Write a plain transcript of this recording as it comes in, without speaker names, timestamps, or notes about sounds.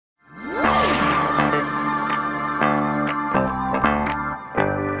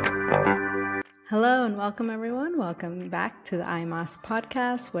Hello and welcome everyone. Welcome back to the AI Más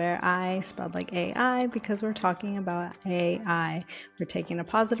Podcast, where I spelled like AI because we're talking about AI. We're taking a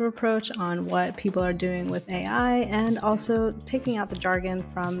positive approach on what people are doing with AI and also taking out the jargon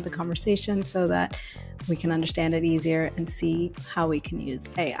from the conversation so that we can understand it easier and see how we can use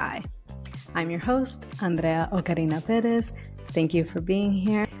AI. I'm your host, Andrea Ocarina Perez. Thank you for being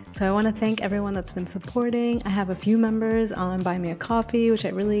here. So I want to thank everyone that's been supporting. I have a few members on Buy Me a Coffee, which I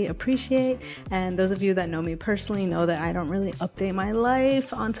really appreciate. And those of you that know me personally know that I don't really update my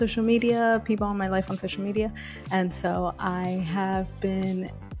life on social media, people on my life on social media. And so I have been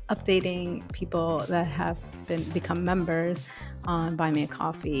updating people that have become members on Buy Me a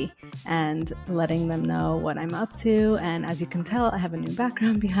Coffee and letting them know what I'm up to. And as you can tell, I have a new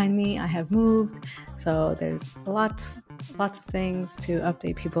background behind me. I have moved. So there's lots of things to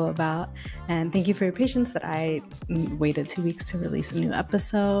update people about. And thank you for your patience that I waited 2 weeks to release a new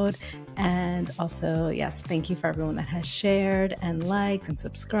episode. And also, yes, thank you for everyone that has shared and liked and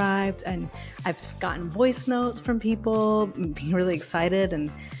subscribed. And I've gotten voice notes from people being really excited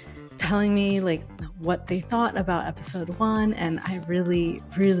and telling me like what they thought about episode 1. And I really,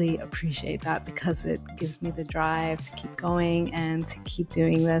 really appreciate that because it gives me the drive to keep going and to keep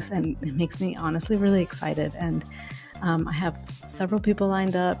doing this. And it makes me honestly really excited. And I have several people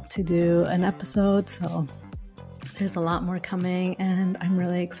lined up to do an episode, so there's a lot more coming and I'm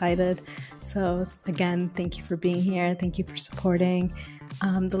really excited. So again, thank you for being here. Thank you for supporting.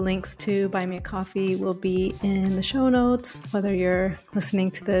 The links to Buy Me a Coffee will be in the show notes, whether you're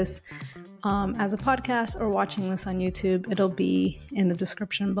listening to this as a podcast or watching this on YouTube, it'll be in the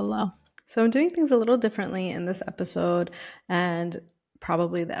description below. So I'm doing things a little differently in this episode and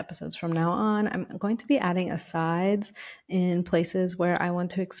probably the episodes from now on. I'm going to be adding asides in places where I want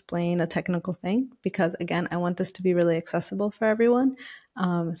to explain a technical thing because, again, I want this to be really accessible for everyone.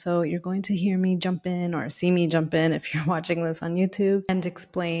 So you're going to hear me jump in or see me jump in if you're watching this on YouTube and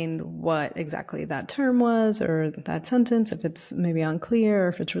explain what exactly that term was or that sentence, if it's maybe unclear or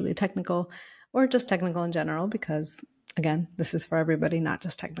if it's really technical or just technical in general, because, again, this is for everybody, not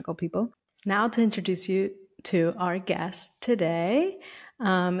just technical people. Now to introduce you to our guest today.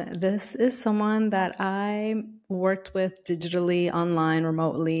 This is someone that I worked with digitally, online,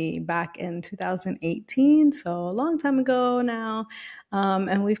 remotely back in 2018, so a long time ago now,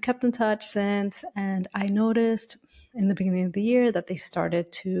 and we've kept in touch since. And I noticed in the beginning of the year that they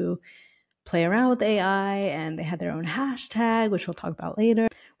started to play around with AI and they had their own hashtag, which we'll talk about later,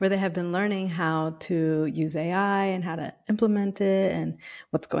 where they have been learning how to use AI and how to implement it and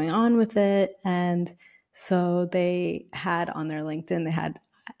what's going on with it. And so they had on their LinkedIn, they had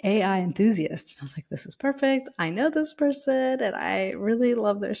AI enthusiast. I was like, this is perfect. I know this person and I really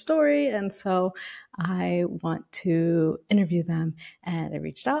love their story. And so I want to interview them. And I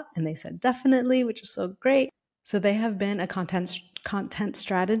reached out and they said, definitely, which was so great. So they have been a content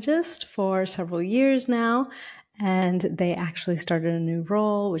strategist for several years now. And they actually started a new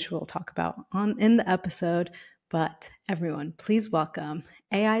role, which we'll talk about in the episode. But everyone, please welcome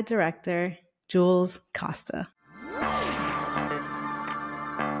AI director, Jules Costa.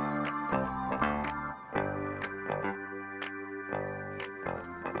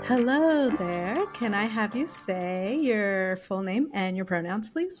 Hello there. Can I have you say your full name and your pronouns,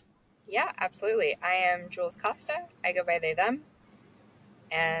 please? Yeah, absolutely. I am Jules Costa. I go by they, them.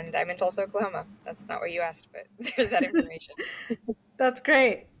 And I'm in Tulsa, Oklahoma. That's not what you asked, but there's that information. That's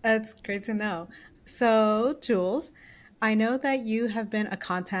great. That's great to know. So, Jules, I know that you have been a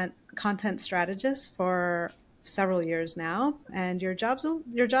content strategist for several years now, and your job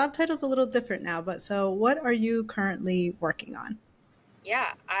title's a little different now. But so, what are you currently working on?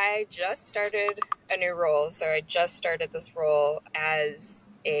 Yeah, I just started a new role. So I just started this role as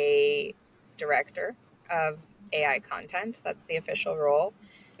a director of AI content. That's the official role.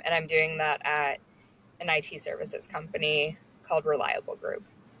 And I'm doing that at an IT services company called Reliable Group.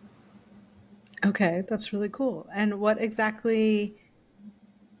 Okay, that's really cool. And what exactly,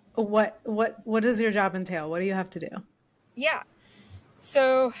 what does your job entail? What do you have to do? Yeah.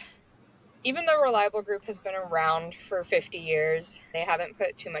 So even though Reliable Group has been around for 50 years, they haven't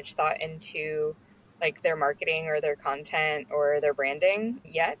put too much thought into like their marketing or their content or their branding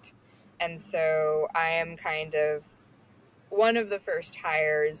yet. And so I am kind of one of the first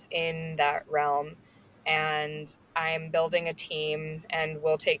hires in that realm. And I'm building a team and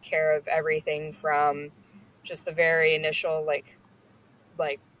we'll take care of everything from just the very initial like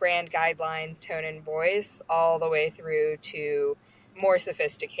brand guidelines, tone and voice, all the way through to more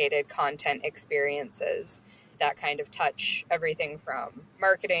sophisticated content experiences that kind of touch everything from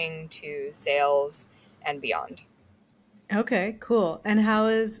marketing to sales and beyond. Okay, cool. And how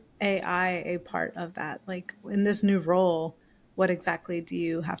is AI a part of that? Like in this new role, what exactly do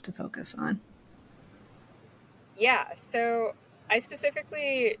you have to focus on? Yeah, so I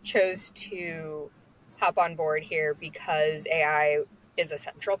specifically chose to hop on board here because AI is a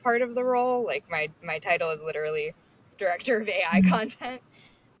central part of the role. Like my title is literally director of AI content.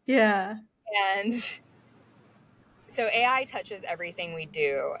 Yeah. And so AI touches everything we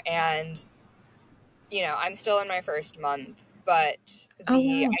do. And, I'm still in my first month, but Oh, wow.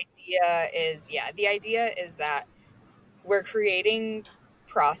 the idea is that we're creating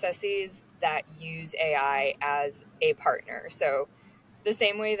processes that use AI as a partner. So the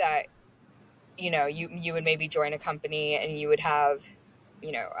same way that you would maybe join a company and you would have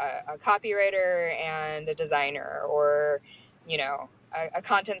a copywriter and a designer, or a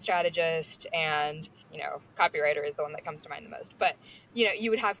content strategist and copywriter is the one that comes to mind the most, but you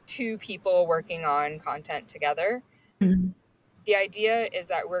would have two people working on content together. Mhm. The idea is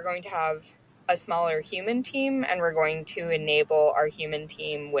that we're going to have a smaller human team, and we're going to enable our human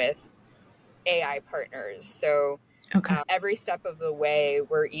team with AI partners. So Okay. every step of the way,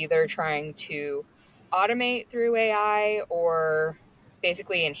 we're either trying to automate through AI or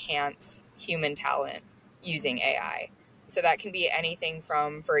basically enhance human talent using AI. So that can be anything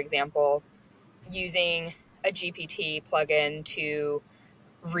from, for example, using a GPT plugin to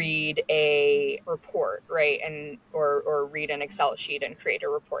read a report, right? Or read an Excel sheet and create a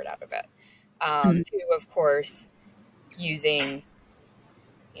report out of it. Mhm. To, of course, using,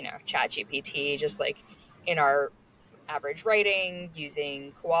 ChatGPT, just like in our average writing,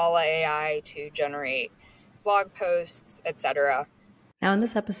 using Koala AI to generate blog posts, etc. Now, in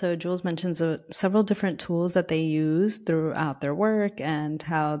this episode, Jules mentions several different tools that they use throughout their work and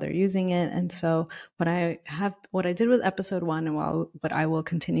how they're using it. And so, what I did with episode one, and what I will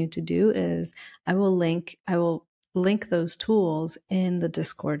continue to do is I will link those tools in the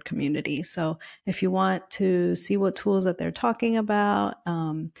Discord community. So, if you want to see what tools that they're talking about,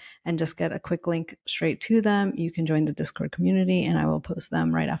 and just get a quick link straight to them, you can join the Discord community, and I will post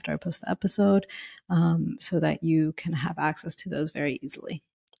them right after I post the episode, so that you can have access to those very easily.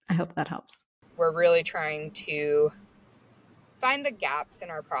 I hope that helps. We're really trying to find the gaps in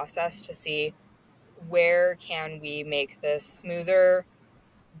our process to see where can we make this smoother,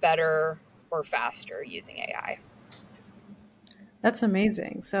 better, or faster using AI. That's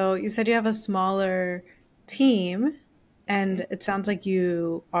amazing. So you said you have a smaller team, and it sounds like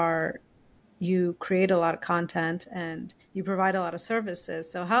you create a lot of content and you provide a lot of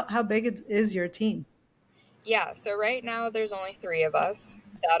services. So how big is your team? Yeah, so right now there's only 3 of us.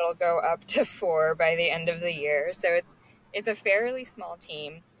 That'll go up to 4 by the end of the year. So it's a fairly small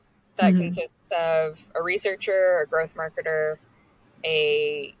team that Mhm. consists of a researcher, a growth marketer,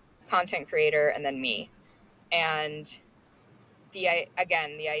 a content creator, and then me. And the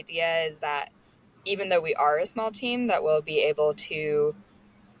idea is that even though we are a small team, that we'll be able to,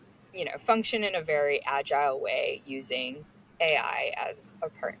 function in a very agile way using AI as a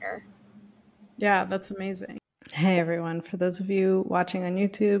partner. Yeah, that's amazing. Hey everyone, for those of you watching on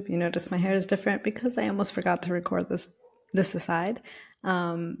YouTube, you notice my hair is different because I almost forgot to record this aside.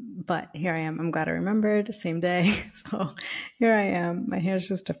 But here I am. I'm glad I remembered, same day. So here I am. My hair is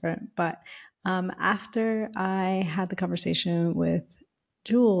just different. But after I had the conversation with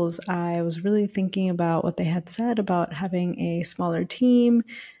Jules, I was really thinking about what they had said about having a smaller team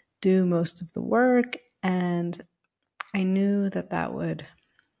do most of the work. And I knew that that would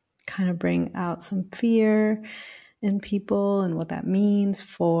kind of bring out some fear in people and what that means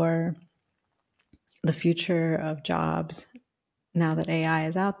for the future of jobs now that AI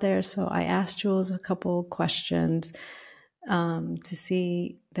is out there. So I asked Jules a couple questions, to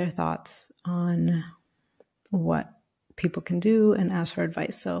see their thoughts on what people can do and ask for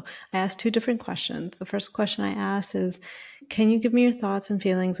advice. So I asked two different questions. The first question I asked is, can you give me your thoughts and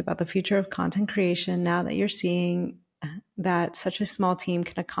feelings about the future of content creation now that you're seeing that such a small team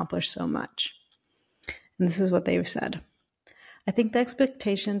can accomplish so much? And this is what they've said. I think the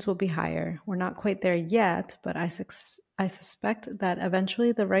expectations will be higher. We're not quite there yet, but I suspect that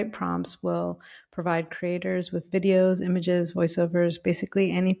eventually the right prompts will provide creators with videos, images, voiceovers,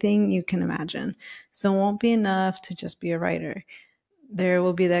 basically anything you can imagine. So it won't be enough to just be a writer. There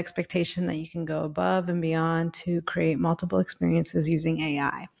will be the expectation that you can go above and beyond to create multiple experiences using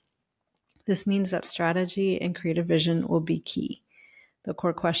AI. This means that strategy and creative vision will be key. The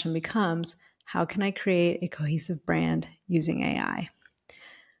core question becomes, how can I create a cohesive brand using AI?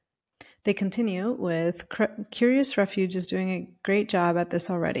 They continue with, Curious Refuge is doing a great job at this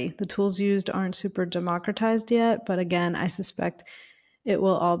already. The tools used aren't super democratized yet, but again, I suspect it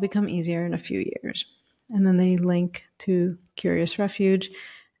will all become easier in a few years. And then they link to Curious Refuge.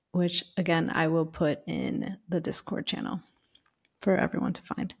 which again, I will put in the Discord channel for everyone to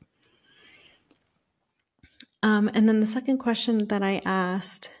find. And then the second question that I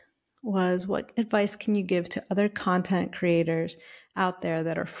asked was, what advice can you give to other content creators out there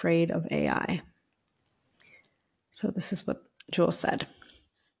that are afraid of AI? So this is what Jules said.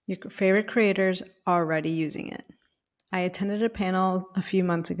 Your favorite creators are already using it. I attended a panel a few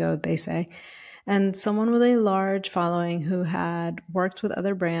months ago, they say, and someone with a large following who had worked with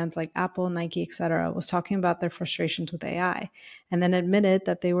other brands like Apple, Nike, etc., was talking about their frustrations with AI and then admitted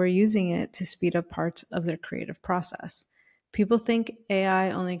that they were using it to speed up parts of their creative process. People think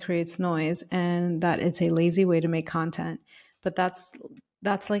AI only creates noise and that it's a lazy way to make content, but that's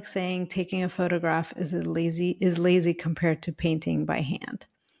like saying taking a photograph is lazy compared to painting by hand.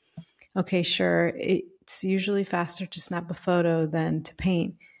 Okay, sure, it's usually faster to snap a photo than to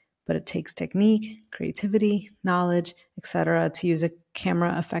paint, but it takes technique, creativity, knowledge, etc. to use a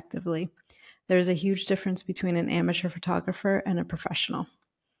camera effectively. There's a huge difference between an amateur photographer and a professional.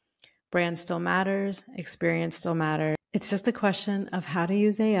 Brand still matters, experience still matters. It's just a question of how to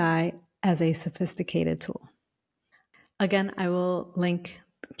use AI as a sophisticated tool. Again, I will link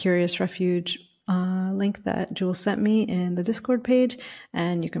Curious Refuge link that Jules sent me in the Discord page,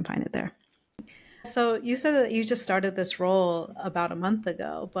 and you can find it there. So you said that you just started this role about a month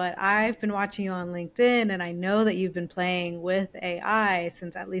ago, but I've been watching you on LinkedIn and I know that you've been playing with AI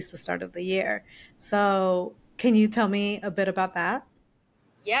since at least the start of the year. So can you tell me a bit about that?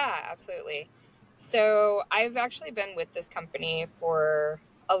 Yeah, absolutely. So I've actually been with this company for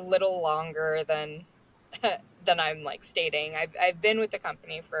a little longer than than I'm like stating. I've been with the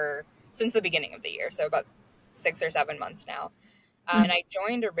company for since the beginning of the year, so about 6 or 7 months now. And I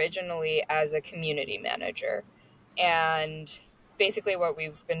joined originally as a community manager. And basically, what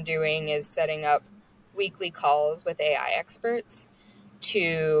we've been doing is setting up weekly calls with AI experts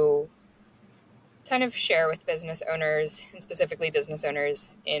to kind of share with business owners, and specifically business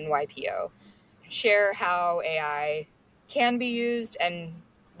owners in YPO, share how AI can be used and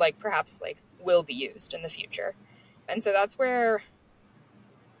like perhaps like will be used in the future. And so that's where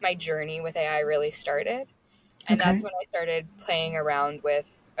my journey with AI really started. And that's when I started playing around with,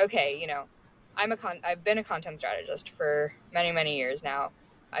 okay, I've been a content strategist for many, many years now.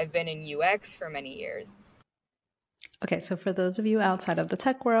 I've been in UX for many years. Okay, so for those of you outside of the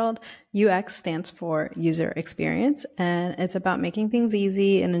tech world, UX stands for user experience, and it's about making things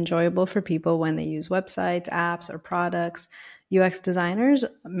easy and enjoyable for people when they use websites, apps, or products. UX designers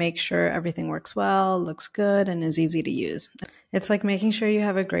make sure everything works well, looks good, and is easy to use. It's like making sure you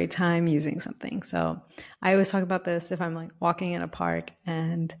have a great time using something. So I always talk about this if I'm like walking in a park,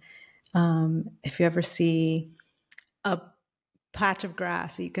 and if you ever see a patch of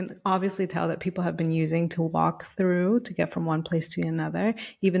grass you can obviously tell that people have been using to walk through to get from one place to another,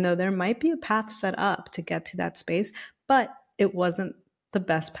 even though there might be a path set up to get to that space, but it wasn't the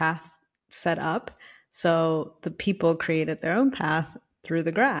best path set up. So the people created their own path through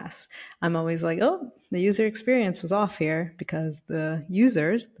the grass. I'm always like, oh, the user experience was off here because the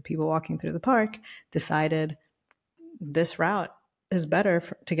users, the people walking through the park, decided this route is better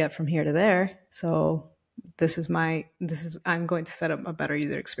to get from here to there. So I'm going to set up a better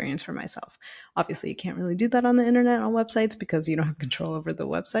user experience for myself. Obviously, you can't really do that on the internet on websites because you don't have control over the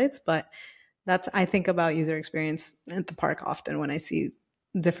websites, but I think about user experience at the park often when I see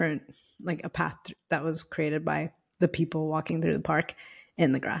different, like a path that was created by the people walking through the park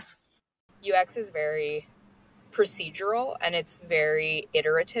in the grass. UX is very procedural and it's very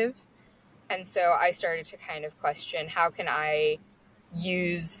iterative. And so I started to kind of question, how can I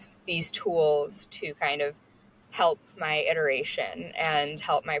use these tools to kind of help my iteration and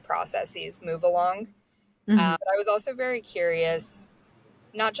help my processes move along. But I was also very curious,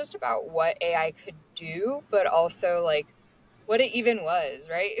 not just about what AI could do, but also like what it even was,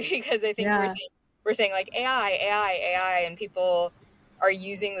 right? Because I think we're saying like AI, and people are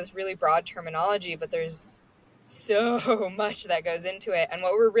using this really broad terminology, but there's so much that goes into it. And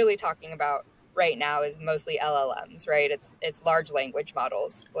what we're really talking about right now is mostly LLMs, right? It's large language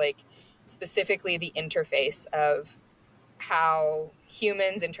models, like specifically the interface of how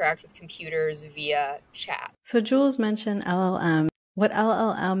humans interact with computers via chat. So Jules mentioned LLM. What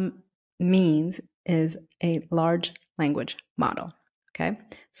LLM means is a large language model. Okay.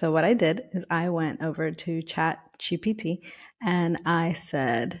 So what I did is I went over to ChatGPT and I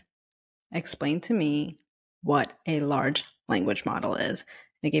said, explain to me what a large language model is.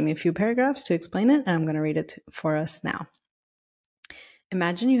 And it gave me a few paragraphs to explain it, and I'm going to read it for us now.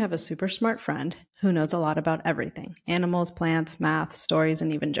 Imagine you have a super smart friend who knows a lot about everything: animals, plants, math, stories,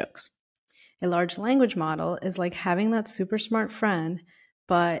 and even jokes. A large language model is like having that super smart friend,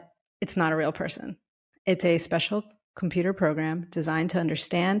 but it's not a real person. It's a special computer program designed to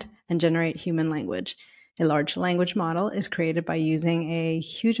understand and generate human language. A large language model is created by using a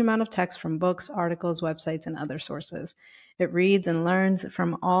huge amount of text from books, articles, websites, and other sources. It reads and learns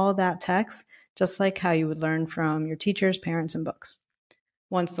from all that text, just like how you would learn from your teachers, parents, and books.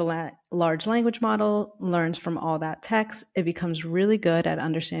 Once the large language model learns from all that text, it becomes really good at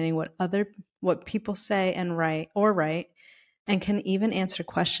understanding what people say and write, and can even answer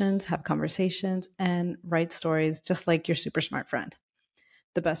questions, have conversations, and write stories just like your super smart friend.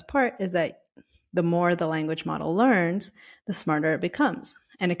 The best part is that the more the language model learns, the smarter it becomes,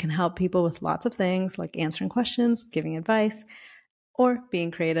 and it can help people with lots of things like answering questions, giving advice, or being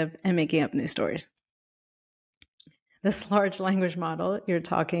creative and making up new stories. This large language model you're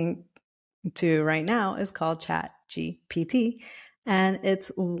talking to right now is called ChatGPT, and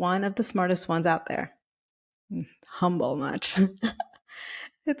it's one of the smartest ones out there. Humble much.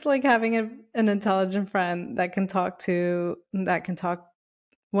 It's like having an intelligent friend that can talk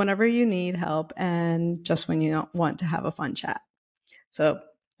whenever you need help and just when you don't want to have a fun chat. So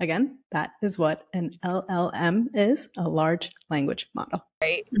again, that is what an LLM is, a large language model.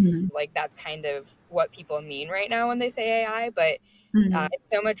 Right? Mm-hmm. Like that's kind of what people mean right now when they say AI, but it's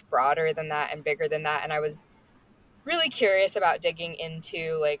so much broader than that and bigger than that. And I was really curious about digging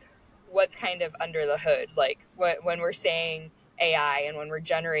into like what's kind of under the hood, like when we're saying AI and when we're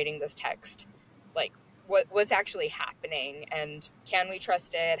generating this text, like what's actually happening and can we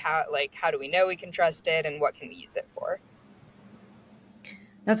trust it? How do we know we can trust it and what can we use it for?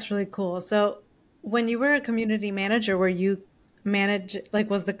 That's really cool. So when you were a community manager, were you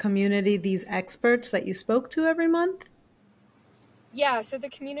was the community these experts that you spoke to every month? Yeah, so the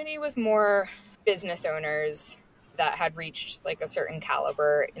community was more business owners that had reached like a certain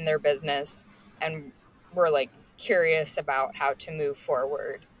caliber in their business and were like curious about how to move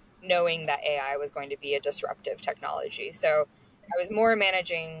forward, knowing that AI was going to be a disruptive technology. So I was more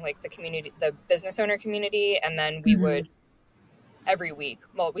managing like the community, the business owner community, and then we would every week,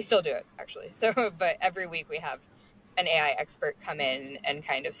 well, we still do it actually. So, but every week we have an AI expert come in and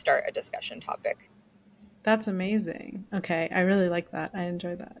kind of start a discussion topic. That's amazing. Okay, I really like that. I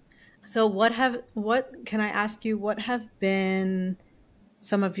enjoy that. So what can I ask you, what have been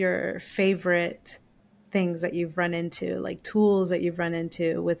some of your favorite things that you've run into, like tools that you've run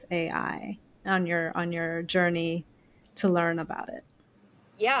into with AI on your journey to learn about it?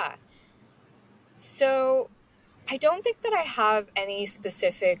 Yeah. So I don't think that I have any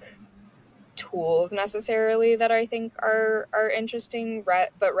specific tools necessarily that I think are interesting,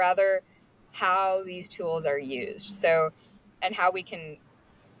 but rather how these tools are used. So, and how we can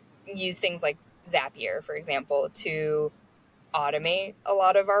use things like Zapier, for example, to automate a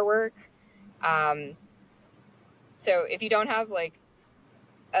lot of our work. So if you don't have like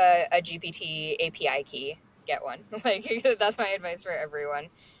a GPT API key, get one. Like that's my advice for everyone,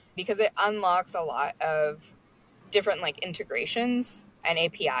 because it unlocks a lot of different like integrations and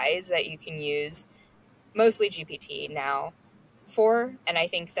APIs that you can use, mostly GPT now for. And I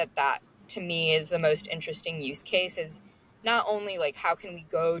think that to me is the most interesting use case, is not only like how can we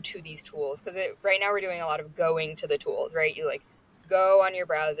go to these tools, because right now we're doing a lot of going to the tools, right? You like go on your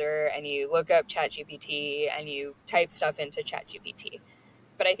browser and you look up ChatGPT and you type stuff into ChatGPT.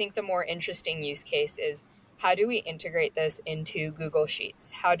 But I think the more interesting use case is, how do we integrate this into Google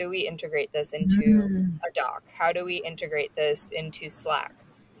Sheets? How do we integrate this into a doc? How do we integrate this into Slack?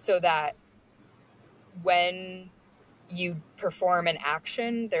 So that when you perform an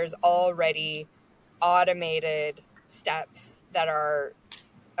action, there's already automated steps that are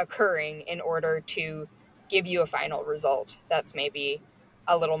occurring in order to give you a final result that's maybe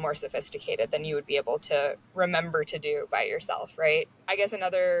a little more sophisticated than you would be able to remember to do by yourself, right? I guess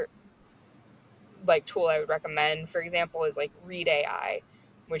another like tool I would recommend, for example, is like Read AI,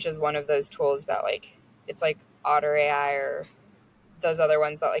 which is one of those tools that like, it's like Otter AI or those other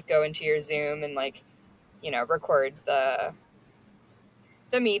ones that like go into your Zoom and like, you know, record the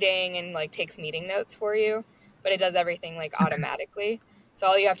meeting and like takes meeting notes for you, but it does everything like automatically. So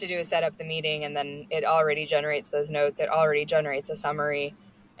all you have to do is set up the meeting and then it already generates those notes. It already generates a summary,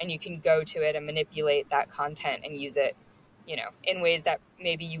 and you can go to it and manipulate that content and use it, you know, in ways that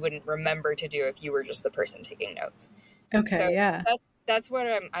maybe you wouldn't remember to do if you were just the person taking notes. Okay, so yeah. That's what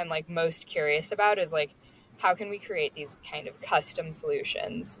I'm like most curious about, is like, how can we create these kind of custom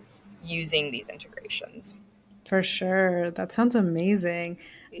solutions using these integrations? For sure. That sounds amazing.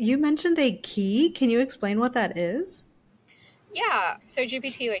 You mentioned a key. Can you explain what that is? Yeah. So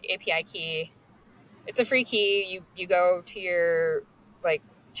GPT, like API key, it's a free key. You go to your like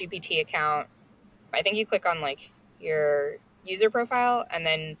GPT account. I think you click on like your user profile, and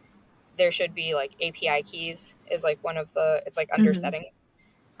then there should be like API keys is like one of the, it's like under settings.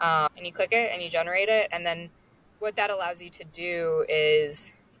 And you click it and you generate it. And then what that allows you to do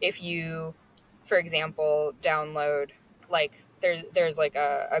is if you, for example, download like there's like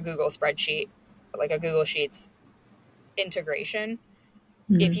a Google spreadsheet, like a Google Sheets integration.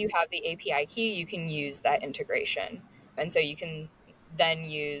 If you have the API key, you can use that integration. And so you can then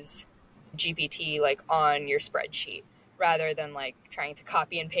use GPT like on your spreadsheet rather than like trying to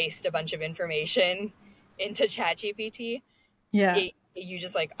copy and paste a bunch of information into ChatGPT. Yeah. You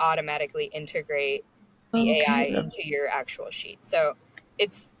just like automatically integrate the AI into your actual sheet. So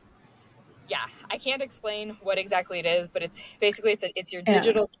it's, yeah, I can't explain what exactly it is, but it's basically it's your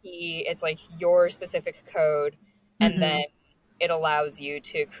digital key. It's like your specific code, and then it allows you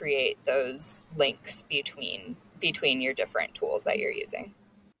to create those links between your different tools that you're using.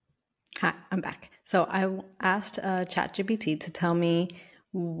 Hi, I'm back. So I asked ChatGPT to tell me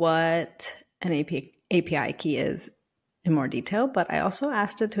what an API key is in more detail, but I also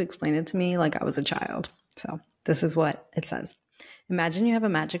asked it to explain it to me like I was a child. So this is what it says. Imagine you have a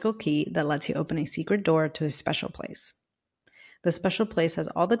magical key that lets you open a secret door to a special place. The special place has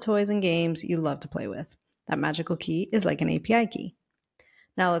all the toys and games you love to play with. That magical key is like an API key.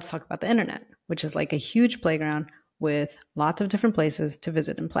 Now let's talk about the internet, which is like a huge playground with lots of different places to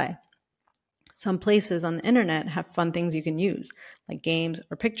visit and play. Some places on the internet have fun things you can use, like games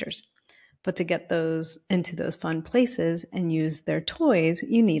or pictures. But to get those into those fun places and use their toys,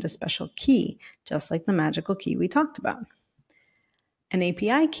 you need a special key, just like the magical key we talked about. An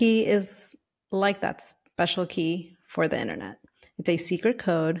API key is like that special key for the internet. It's a secret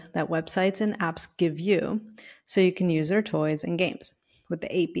code that websites and apps give you so you can use their toys and games. With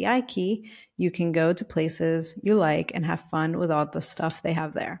the API key, you can go to places you like and have fun with all the stuff they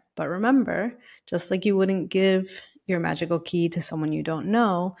have there. But remember, just like you wouldn't give your magical key to someone you don't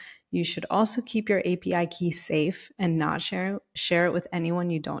know, you should also keep your API key safe and not share it with anyone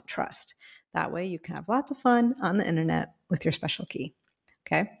you don't trust. That way you can have lots of fun on the internet with your special key.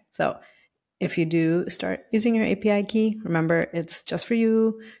 Okay, so if you do start using your API key, remember it's just for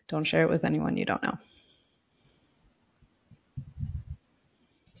you. Don't share it with anyone you don't know.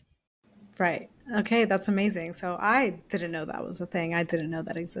 Right. Okay, that's amazing. So I didn't know that was a thing. I didn't know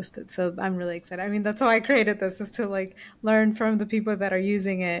that existed. So I'm really excited. I mean, that's why I created this, is to like learn from the people that are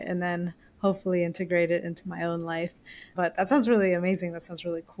using it and then hopefully integrate it into my own life. But that sounds really amazing. That sounds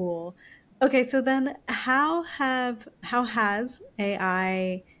really cool. Okay, so then how has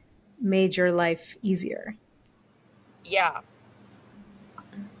AI made your life easier? Yeah.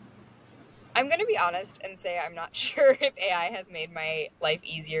 I'm going to be honest and say I'm not sure if AI has made my life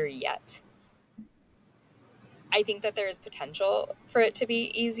easier yet. I think that there's potential for it to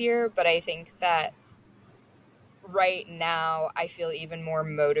be easier, but I think that right now I feel even more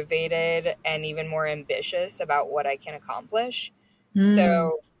motivated and even more ambitious about what I can accomplish.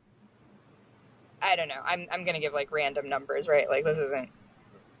 So I don't know. I'm going to give like random numbers, right? Like this isn't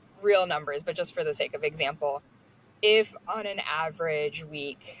real numbers, but just for the sake of example, if on an average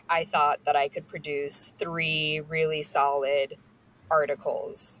week I thought that I could produce 3 really solid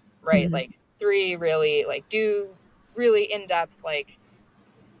articles, right? Like 3 really like do really in-depth like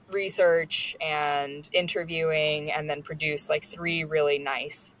research and interviewing and then produce like 3 really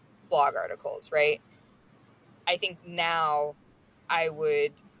nice blog articles, right? I think now I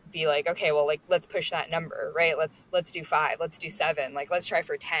would be like, okay, well, like let's push that number, right? Let's do 5, let's do 7, like let's try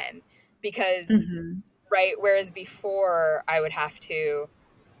for 10, because right, whereas before I would have to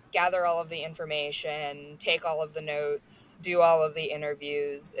gather all of the information, take all of the notes, do all of the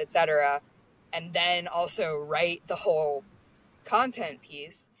interviews, etc., and then also write the whole content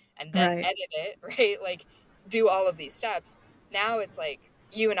piece and then edit it, right? Like do all of these steps. Now it's like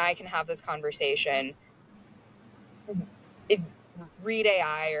you and I can have this conversation, read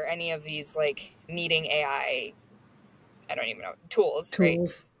AI or any of these like meeting AI, I don't even know, tools, right?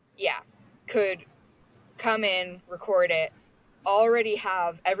 Yeah. Could come in, record it, already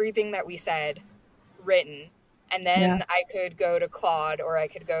have everything that we said written, and then I could go to Claude or I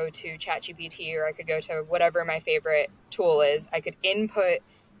could go to ChatGPT or I could go to whatever my favorite tool is. I could input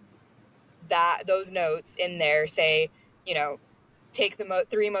those notes in there, say, you know, take the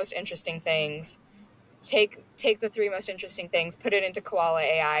 3 most interesting things, take the 3 most interesting things, put it into Koala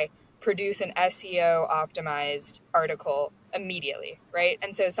AI, produce an SEO optimized article immediately, right?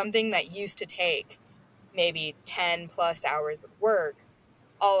 And so something that used to take maybe 10 plus hours of work,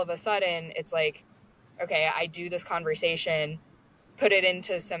 all of a sudden it's like, okay, I do this conversation, put it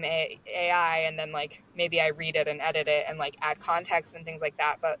into some AI, and then like maybe I read it and edit it and like add context and things like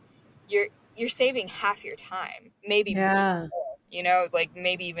that. But you're saving half your time, maybe more, you know, like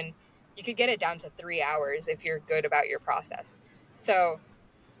maybe even you could get it down to 3 hours if you're good about your process. So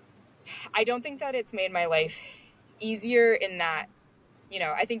I don't think that it's made my life easier in that, you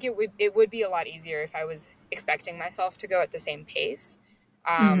know, I think it would be a lot easier if I was expecting myself to go at the same pace.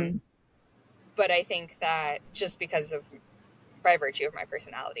 But I think that just because of, by virtue of my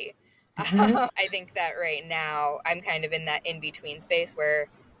personality, I think that right now I'm kind of in that in-between space where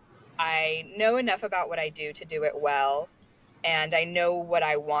I know enough about what I do to do it well, and I know what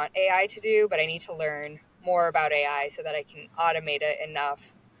I want AI to do, but I need to learn more about AI so that I can automate it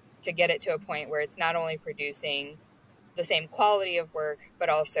enough to get it to a point where it's not only producing the same quality of work, but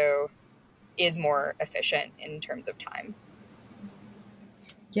also is more efficient in terms of time.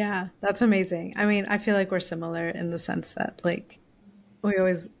 Yeah, that's amazing. I mean, I feel like we're similar in the sense that like we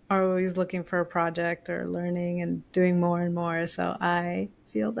always are always looking for a project or learning and doing more and more. So I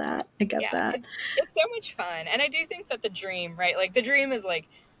feel that. I get that. It's so much fun. And I do think that the dream, right? Like the dream is like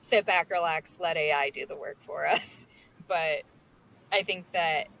sit back, relax, let AI do the work for us. But I think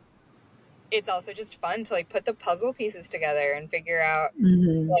that it's also just fun to like put the puzzle pieces together and figure out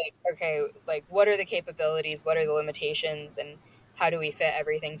like, okay, like what are the capabilities, what are the limitations, and how do we fit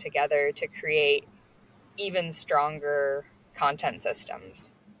everything together to create even stronger content systems.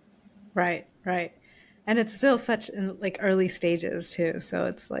 Right. And it's still such in like early stages too. So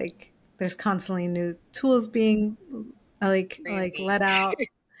it's like there's constantly new tools being like let out.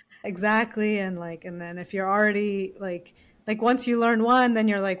 Exactly. And then if you're already like once you learn one, then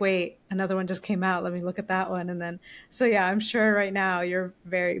you're like, wait, another one just came out. Let me look at that one. And then, so yeah, I'm sure right now you're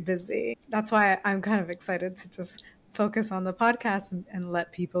very busy. That's why I'm kind of excited to just focus on the podcast and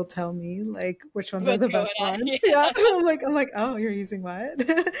let people tell me like which ones are the best ones. Yeah. I'm like, oh, you're using what?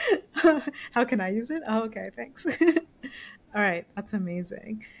 How can I use it? Oh, okay. Thanks. All right. That's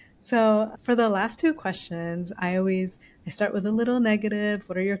amazing. So for the last two questions, I start with a little negative.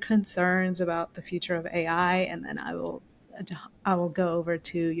 What are your concerns about the future of AI? And then I will go over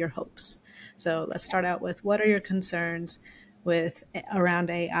to your hopes. So let's start out with what are your concerns with around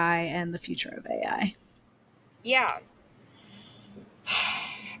AI and the future of AI? Yeah.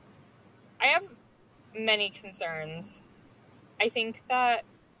 I have many concerns. I think that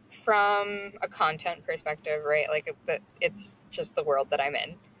from a content perspective, right? Like it's just the world that I'm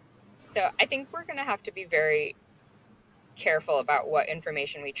in. So I think we're going to have to be very careful about what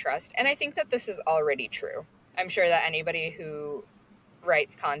information we trust. And I think that this is already true. I'm sure that anybody who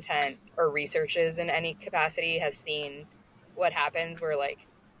writes content or researches in any capacity has seen what happens where like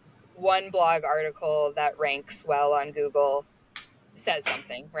one blog article that ranks well on Google says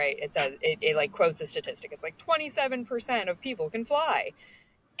something, right? It says it like quotes a statistic. It's like 27% of people can fly.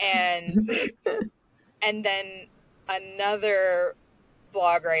 And and then another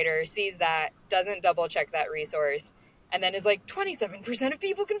blog writer sees that, doesn't double check that resource, and then is like 27% of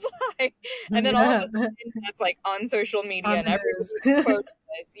people can fly. And then all of a sudden that's like on social media and everybody's quoting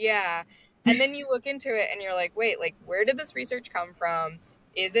this. Yeah. And then you look into it and you're like, wait, like where did this research come from?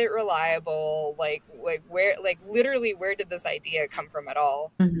 Is it reliable? Like where, like literally where did this idea come from at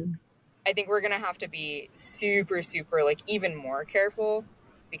all? I think we're going to have to be super, super like even more careful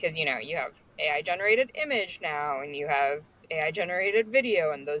because, you know, you have AI generated image now and you have AI generated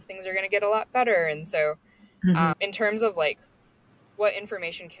video, and those things are going to get a lot better. And so in terms of like what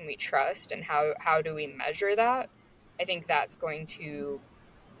information can we trust and how do we measure that, I think that's going to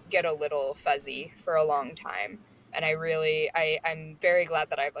get a little fuzzy for a long time. And I'm very glad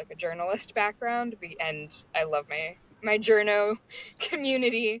that I have like a journalist background and I love my journo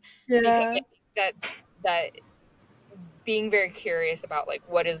community because I think that being very curious about like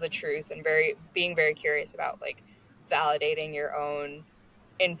what is the truth and being very curious about like validating your own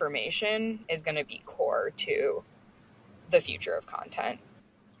information is going to be core to the future of content.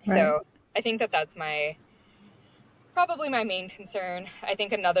 Right. So I think that that's probably my main concern. I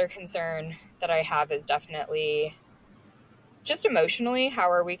think another concern that I have is definitely just emotionally,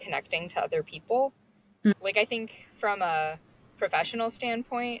 how are we connecting to other people? Like I think from a professional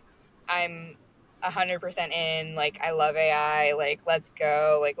standpoint, I'm 100% in, like I love AI, like let's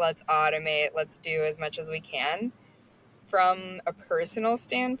go, like let's automate, let's do as much as we can. From a personal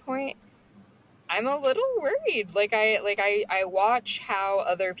standpoint, I'm a little worried. Like I watch how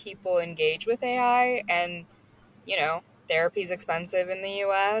other people engage with AI, and you know, therapy's expensive in the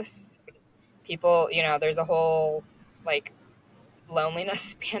US. People, you know, there's a whole like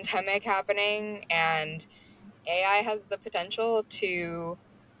loneliness pandemic happening, and AI has the potential to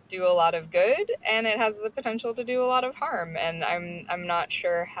do a lot of good and it has the potential to do a lot of harm, and I'm not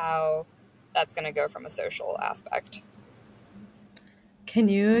sure how that's going to go from a social aspect. Can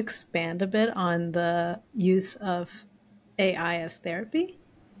you expand a bit on the use of AI as therapy?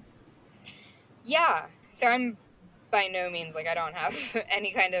 Yeah. So I'm by no means like I don't have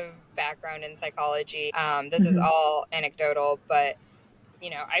any kind of background in psychology. This is all anecdotal, but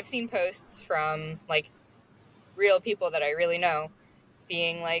I've seen posts from like real people that I really know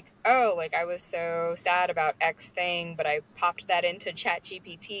being like, oh, like I was so sad about X thing, but I popped that into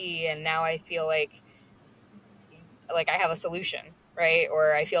ChatGPT and now I feel like I have a solution, right?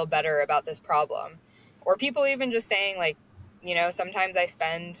 Or I feel better about this problem. Or people even just saying like, sometimes I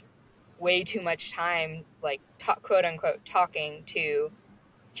spend way too much time like quote unquote talking to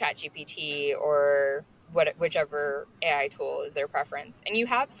ChatGPT or whichever AI tool is their preference. And you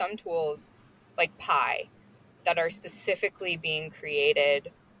have some tools like Pi that are specifically being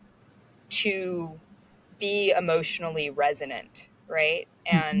created to be emotionally resonant, right?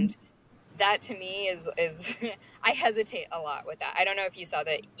 And that to me is I hesitate a lot with that. I don't know if you saw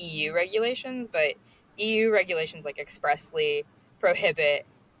the EU regulations, but EU regulations like expressly prohibit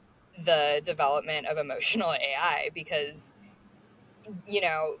the development of emotional AI because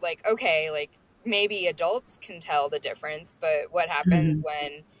like okay, like maybe adults can tell the difference, but what happens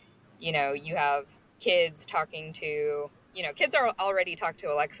when you have kids talking to kids are already talk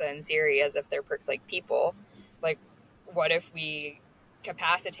to Alexa and Siri as if they're like people. Like what if we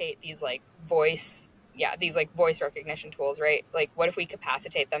capacitate these like voice recognition tools, right? Like what if we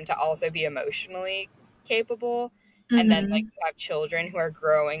capacitate them to also be emotionally capable, and then like you have children who are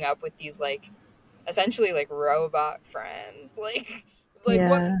growing up with these like essentially like robot friends, what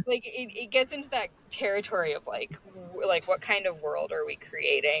Yeah. like it gets into that territory of like what kind of world are we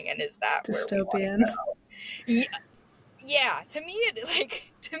creating, and is that where we want to Dystopian. go? Yeah, to me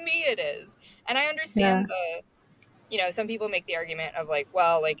it is. And I Yeah. understand some people make the argument of like,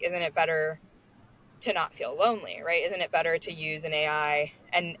 well, like isn't it better to not feel lonely, right? Isn't it better to use an AI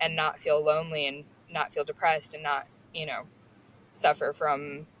and not feel lonely and not feel depressed and not suffer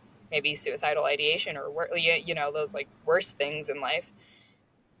from maybe suicidal ideation or those like worse things in life,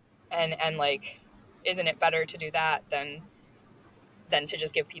 and like isn't it better to do that than to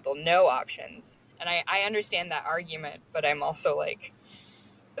just give people no options? And I understand that argument, but I'm also like,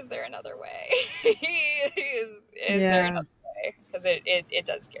 is there another way? Is there Yeah. another way? Because it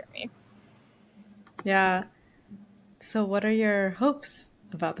does scare me. Yeah. So, what are your hopes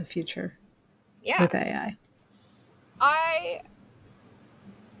about the future Yeah, with AI? I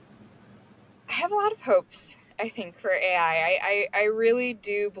have a lot of hopes, I think, for AI. I really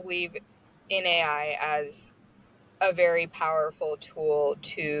do believe in AI as a very powerful tool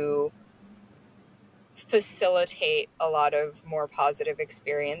to facilitate a lot of more positive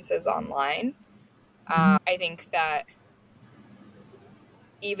experiences online. I think that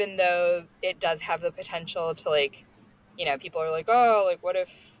even though it does have the potential to like, people are like, oh, like what if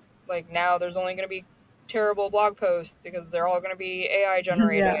like now there's only going to be terrible blog posts because they're all going to be AI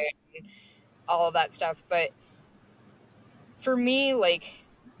generated Yeah. and all of that stuff. But for me, like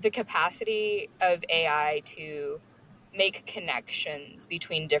the capacity of AI to make connections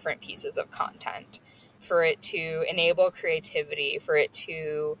between different pieces of content, for it to enable creativity, for it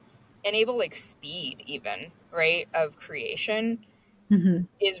to enable like speed even, right, of creation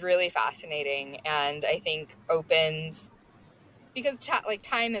is really fascinating, and I think opens because like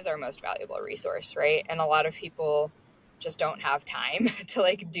time is our most valuable resource, right? And a lot of people just don't have time to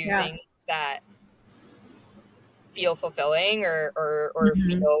like do Yeah. things that feel fulfilling or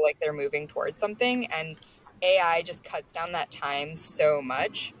feel like they're moving towards something, and AI just cuts down that time so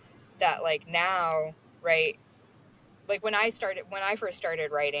much that like now, right, like when I first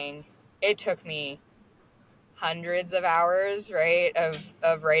started writing, it took me hundreds of hours, right,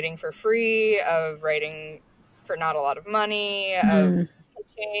 of writing for free, of writing for not a lot of money, of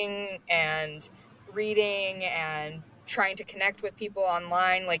pitching and reading and trying to connect with people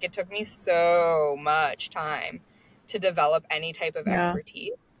online. Like it took me so much time to develop any type of Yeah.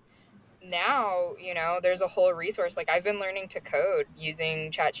 expertise. Now, there's a whole resource. Like I've been learning to code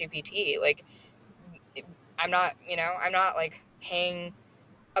using ChatGPT. Like I'm not like paying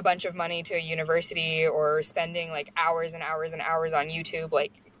a bunch of money to a university or spending like hours and hours and hours on YouTube,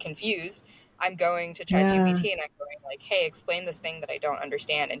 like confused. I'm going to Yeah. ChatGPT and I'm going like, hey, explain this thing that I don't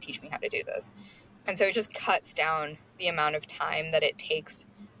understand and teach me how to do this. And so it just cuts down the amount of time that it takes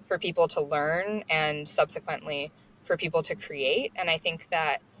for people to learn and subsequently for people to create. And I think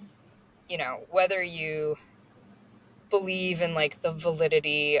that, whether you believe in like the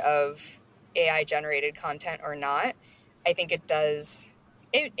validity of AI generated content or not, I think it does.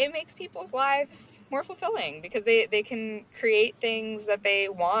 It makes people's lives more fulfilling because they can create things that they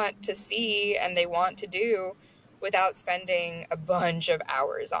want to see and they want to do without spending a bunch of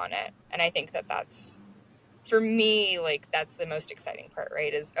hours on it. And I think that that's, for me, like, that's the most exciting part,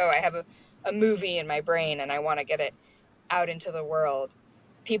 right? Is, I have a movie in my brain and I want to get it out into the world.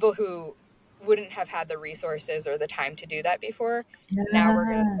 People who wouldn't have had the resources or the time to do that before, now we're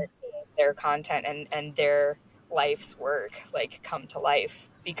going to start seeing their content and their life's work like come to life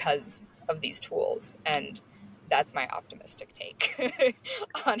because of these tools. And that's my optimistic take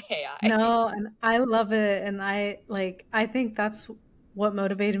on AI. No, and I love it. And I think that's what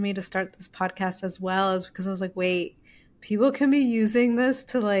motivated me to start this podcast as well, is because I was like, wait, people can be using this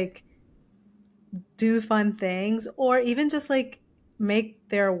to like do fun things, or even just like make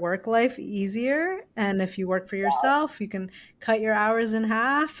their work life easier. And if you work for yourself, you can cut your hours in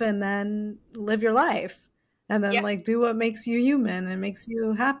half and then live your life, and then like do what makes you human and makes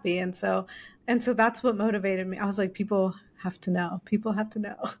you happy. And so that's what motivated me. I was like, people have to know.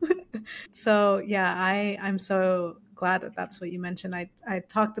 So yeah, I'm so glad that that's what you mentioned. I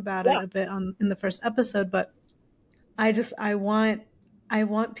talked about it a bit in the first episode, but I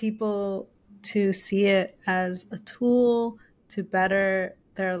want people to see it as a tool to better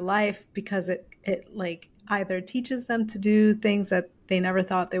their life, because it like either teaches them to do things that they never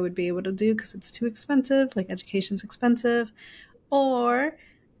thought they would be able to do because it's too expensive, like education's expensive, or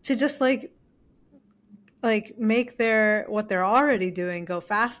to just like make what they're already doing go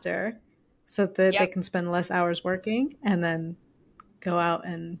faster, so that they can spend less hours working and then go out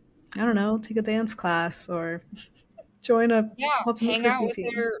and, I don't know, take a dance class or join a ultimate hang frisbee out with team.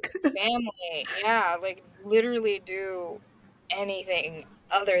 their family. Like literally do anything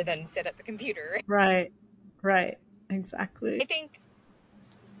other than sit at the computer. Right, exactly. I think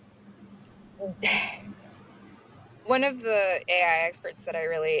one of the AI experts that I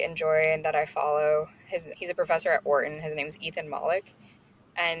really enjoy and that I follow, he's a professor at Wharton. His name's Ethan Mollick.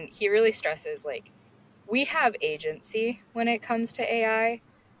 And he really stresses, like, we have agency when it comes to AI.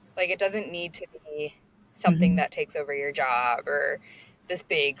 Like, it doesn't need to be something that takes over your job or this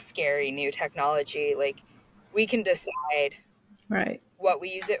big, scary new technology. Like, we can decide what we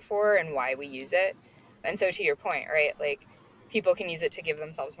use it for and why we use it. And so to your point, right, like, people can use it to give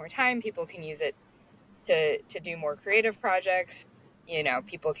themselves more time. People can use it to do more creative projects. You know,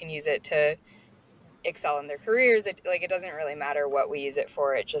 people can use it to excel in their careers. It doesn't really matter what we use it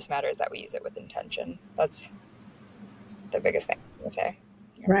for. It just matters that we use it with intention. That's the biggest thing I would say.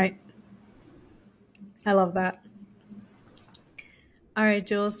 Right. I love that. All right,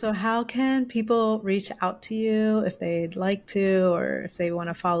 Jules. So how can people reach out to you if they'd like to, or if they want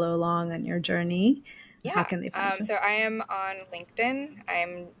to follow along on your journey? Yeah. How can they find you? So I am on LinkedIn.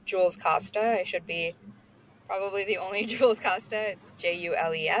 I'm Jules Costa. I should be probably the only Jules Costa. It's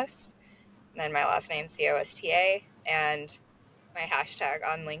Jules. And then my last name, Costa. And my hashtag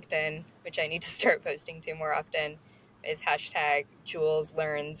on LinkedIn, which I need to start posting to more often, is hashtag Jules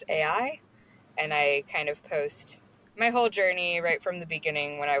Learns AI. And I kind of post my whole journey right from the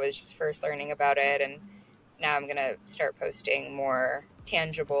beginning when I was just first learning about it. And now I'm going to start posting more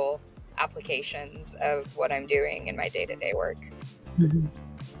tangible applications of what I'm doing in my day-to-day work. Mm-hmm.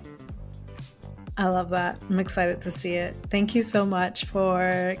 I love that. I'm excited to see it. Thank you so much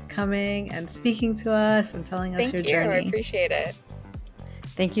for coming and speaking to us and telling us your journey. Thank you. I appreciate it.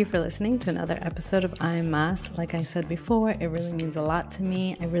 Thank you for listening to another episode of AI Más. Like I said before, it really means a lot to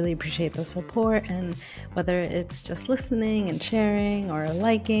me. I really appreciate the support, and whether it's just listening and sharing or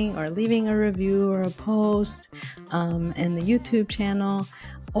liking or leaving a review or a post in the YouTube channel,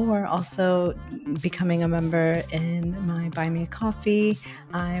 or also becoming a member in my Buy Me a Coffee.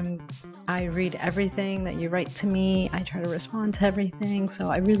 I read everything that you write to me. I try to respond to everything, so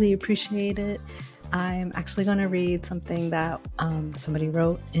I really appreciate it. I'm actually going to read something that somebody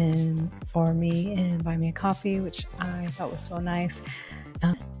wrote for me in Buy Me a Coffee, which I thought was so nice.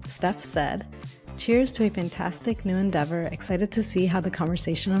 Steph said, "Cheers to a fantastic new endeavor. Excited to see how the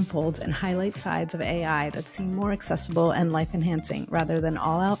conversation unfolds and highlight sides of AI that seem more accessible and life-enhancing rather than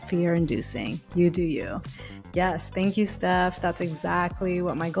all-out fear-inducing. You do you." Yes, thank you, Steph. That's exactly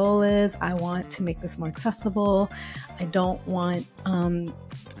what my goal is. I want to make this more accessible. I don't want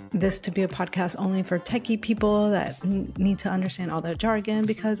this to be a podcast only for techie people that need to understand all the jargon,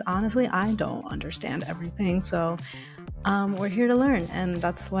 because honestly, I don't understand everything. So we're here to learn, and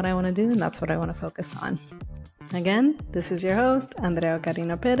that's what I want to do, and that's what I want to focus on. Again, this is your host, Andrea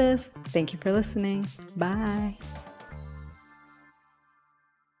Carino Perez. Thank you for listening. Bye.